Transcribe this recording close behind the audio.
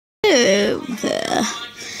there,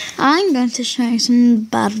 I'm going to show you some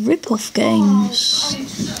bad rip-off games.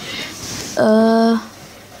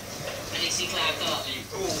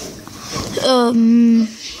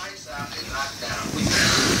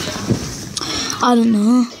 I don't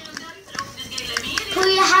know. Put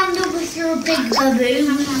your hand up if you're a big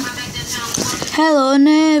baboon. Hello,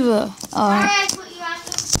 neighbour. Alright. Put your hand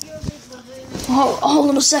up if you're a big baboon. Hold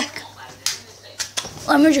on a sec.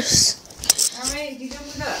 Let me just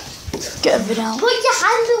get a bit out. Put your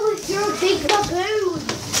hand up if you're a big baboon.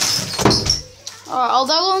 Alright, I'll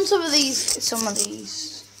download some of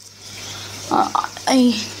these.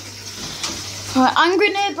 Angry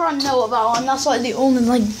Neighbour I know about, and that's like the only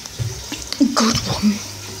like good one.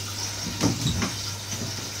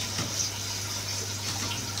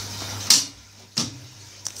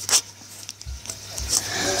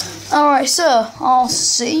 Alright, so I'll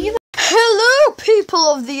see you. Hello, people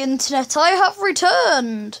of the internet, I have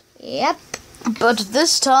returned. Yep. But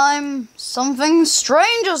this time, something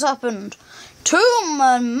strange has happened. Two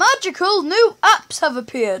magical new apps have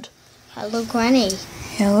appeared. Hello, Granny.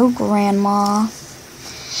 Hello, Grandma.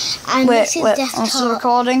 And Wait, this is desktop. I'm still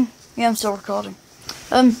recording? Yeah, I'm still recording.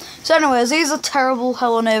 So anyways, these are terrible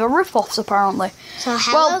Hello Neighbour rip-offs, apparently. So,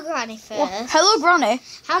 hello, Granny first. Well, hello, Granny.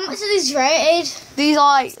 How much are these rated? These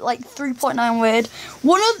are like 3.9 weird.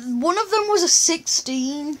 One of them was a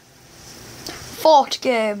 16. Fort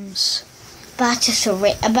Games. But that's just a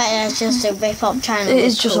rip. I bet that's just a rip-off channel. It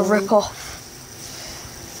is just a rip-off.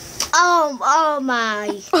 Oh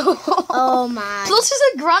my. Oh my. Plus, it's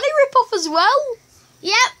a Granny rip-off as well.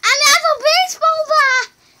 Yep, and it has a baseball bat.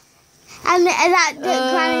 And that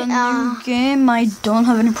Granny. New game. I don't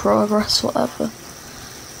have any progress, whatever.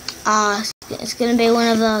 It's gonna be one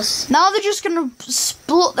of those. Now they're just gonna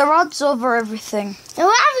split their ads over everything. No,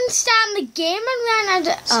 I haven't started the game and ran out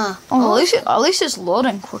of. At least it's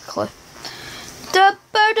loading quickly.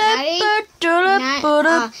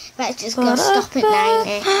 Let's just go stop at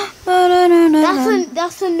 90.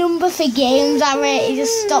 That's the number for games I rate. It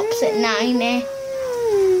just stops at 90.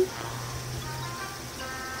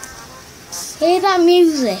 Hear that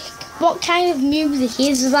music? What kind of music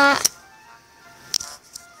is that?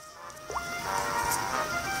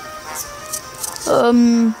 I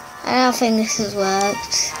don't think this has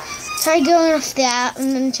worked. Try going off the app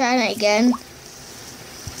and then trying it again.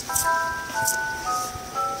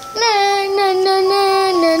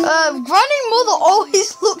 Granny Mother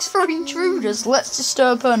always looks for intruders. Let's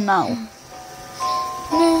disturb her now.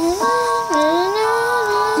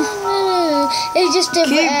 It's just a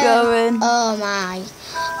Keep going. Oh my!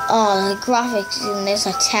 Oh, the graphics in this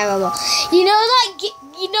are terrible. You know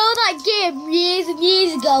that game years and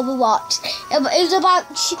years ago we watched. It was about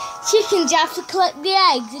chickens. You have to collect the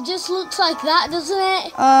eggs. It just looks like that, doesn't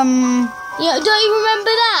it? Yeah, don't you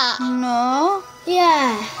remember that? No.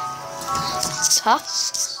 Yeah.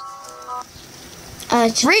 Tasks.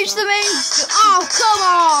 Reach the main. Oh, come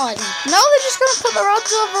on! No, they're just gonna put their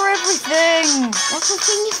ads over everything. That's the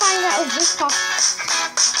thing you find out with this part.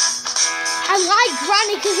 I like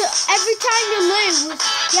Granny because every time you lose,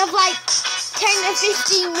 you have like 10 to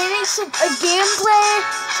 15 minutes of a gameplay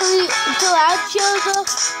until ad shows up.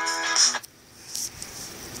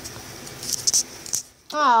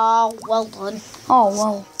 Oh, well done. Oh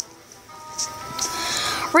well.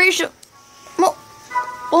 Reach the.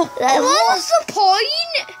 What's the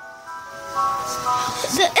point?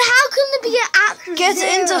 How can there be an act? Get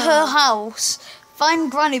into her house, find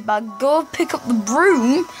Granny bag, go pick up the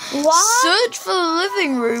broom, search for the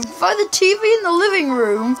living room, find the TV in the living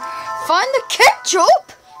room, find the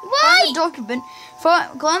ketchup, find the document,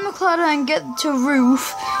 climb the ladder and get to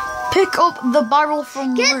roof, pick up the barrel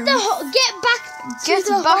from roof.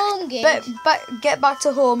 Get back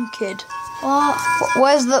to home, kid. What?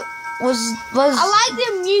 Where's I like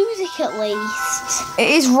the music at least. It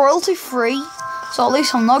is royalty free, so at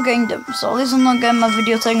least I'm not getting my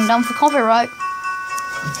video taken down for copyright.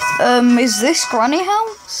 Is this Granny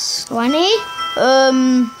house? Granny?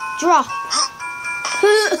 Drop.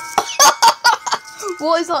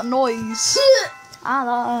 What is that noise? I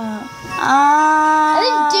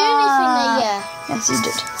didn't do anything there. Yes, you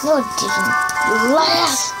did. No, I didn't.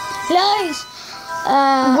 Lies.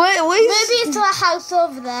 Maybe it's the house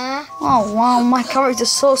over there. Oh wow, my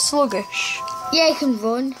character's so sluggish. Yeah, you can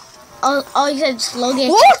run. Oh, you said sluggish.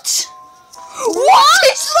 What? What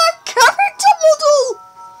is that character model?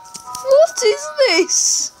 What is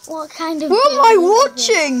this? What kind of? What am I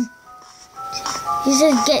watching? He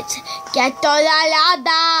said get the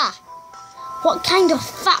ladder. What kind of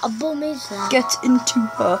fat bum is that? Get into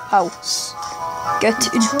her house.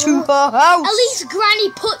 Get into her house. At least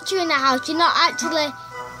Granny put you in the house. You're not actually.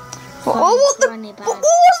 What granny bag. what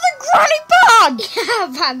was the granny bag?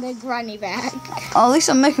 I found the granny bag. Oh, at least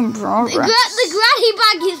I'm making progress. The granny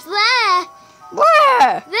bag is there.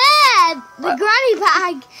 Where? There. The granny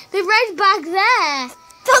bag. The red bag there.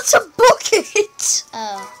 That's a bucket.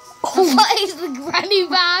 Oh. Oh. What is the granny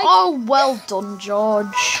bag? Oh, well done,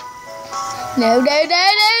 George. No. No.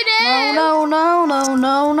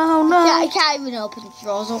 Yeah, I can't even open the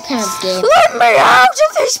drawers. What kind of game? Let me out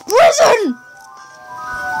of this prison!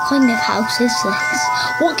 What kind of house is this?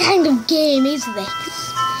 What kind of game is this?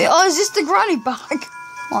 Oh, is this the granny bag?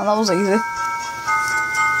 Oh, that was easy.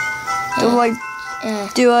 Do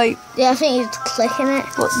I? Yeah, I think it's clicking it.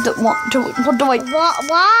 What do I?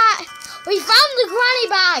 What? We found the granny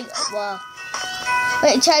bag. Whoa.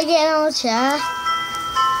 Wait, try getting on the chair.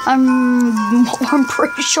 I'm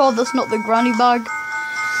pretty sure that's not the granny bag.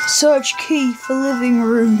 Search key for living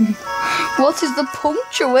room. What is the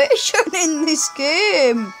punctuation in this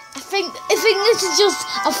game? I think this is just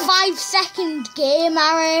a 5-second game,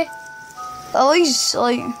 Harry. At least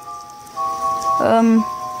like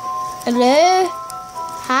Hello?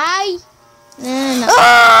 Hi? No.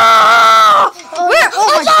 Ah!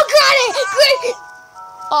 Granny!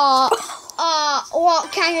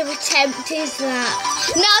 What kind of attempt is that?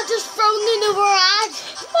 Now just thrown another ad.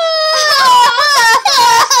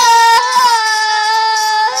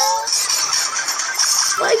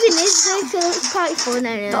 What even is this? It's quite fun,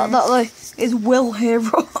 anyway. That is Will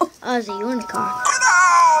Hero. Oh, it's a unicorn.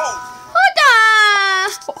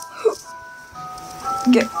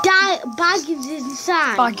 Get Bag is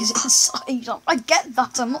inside. bag is inside. I get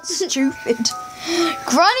that. I'm not stupid.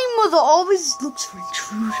 Granny Mother always looks for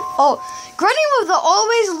intruders. Oh, Granny Mother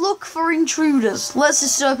always look for intruders. Let's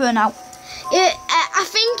disturb her now. I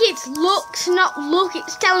think it's looks, not look.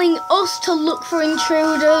 It's telling us to look for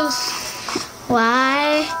intruders.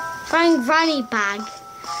 Why? Find Granny bag.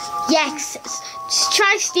 Yes. Just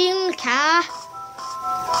try stealing the car.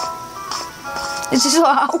 Is this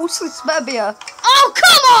our house? This better be a... Oh,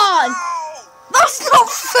 come on! That's not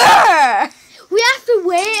fair! We have to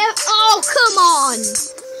wait. Oh, come on!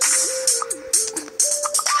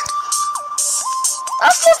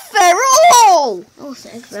 That's not fair at all! Oh,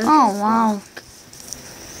 thanks, Oh, wow.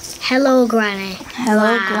 Hello, Granny.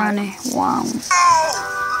 Hello, Wow. Granny. Wow.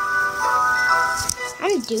 I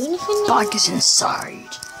didn't do anything. Bag is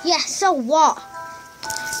inside. Yeah, so what?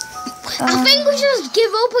 I think we should just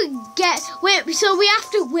give up and wait, so we have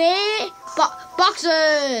to wait.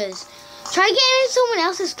 Boxers. Try getting in someone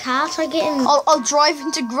else's car. Try getting I'll drive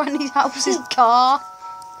into Granny's house's car.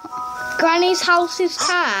 Granny's house's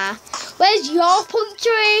car. Where's your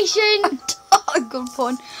punctuation? Good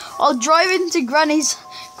point. I'll drive into Granny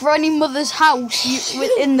Mother's house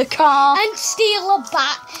in the car. And steal a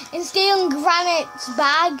bag. And steal Granite's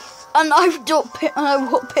bag. And I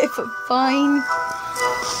won't pay for fine.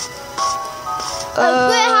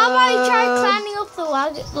 Wait, how about you try climbing up the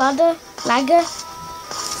ladder?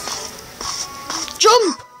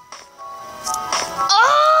 Jump!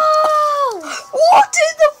 Oh! What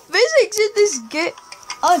is the physics in this game?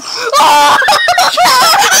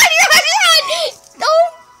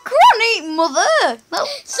 Oh, Granny Mother! No.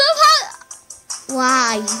 Somehow.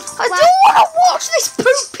 Why? I don't want to watch this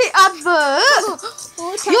poopy advert.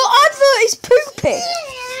 Your advert is poopy.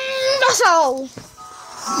 Muscle.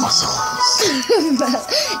 Muscles.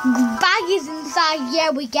 Bag is inside. Yeah,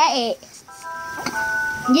 we get it.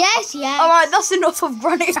 Yes. Alright, that's enough of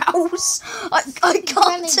Granny House. I can't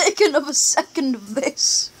Granny. take another second of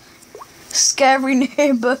this. Scary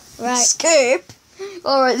neighbour. Right. Escape.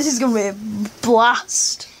 Alright, this is going to be a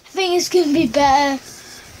blast. I think it's gonna be better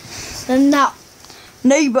than that.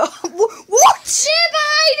 Neighbour. What? Neighbour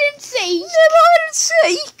hide and seek. Neighbour hide and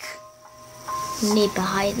seek. Neighbour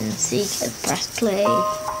hide and seek and press play.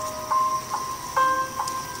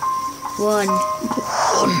 1.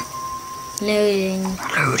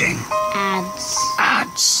 Loading. Ads.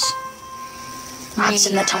 Ads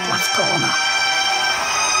in the top left corner.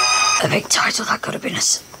 A big title that could have been a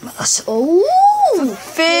Oh!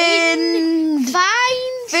 Finn.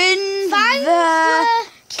 Find the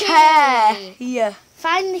key. care. Yeah.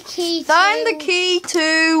 Find the key. Find the key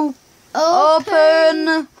to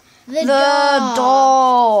Open the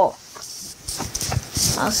door.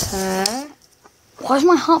 That's her. Why is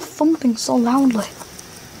my heart thumping so loudly?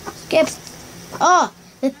 Skip. Oh,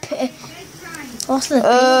 what's the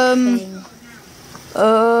thing?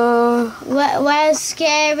 Where's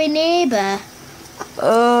scary neighbour?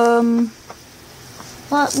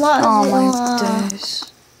 What is Oh it? my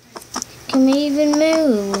days. Can we even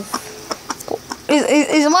move?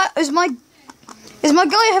 Is my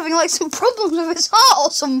guy having like some problems with his heart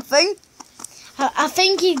or something? I I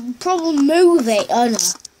think he'd probably move it. Oh no.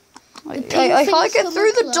 I can't get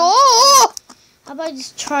through the door. How about I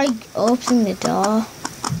just try opening the door?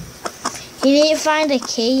 You need to find a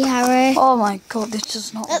key, Harry. Oh my god, this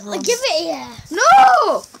does not run. Give it here.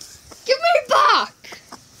 No! Give me it back!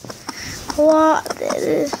 What?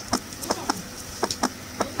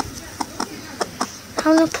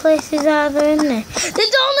 How many places are there in there?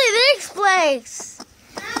 There's only this place!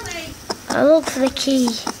 I look for the key.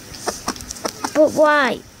 But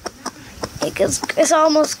why?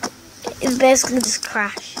 It's basically just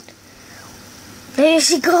crashed. Maybe you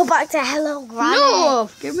should go back to Hello Granny. No!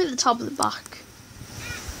 Give me the tablet back.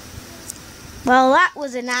 Well, that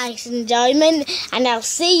was a nice enjoyment, and I'll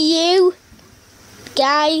see you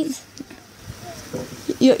guys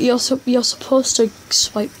You're supposed to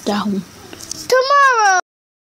swipe down. tomorrow.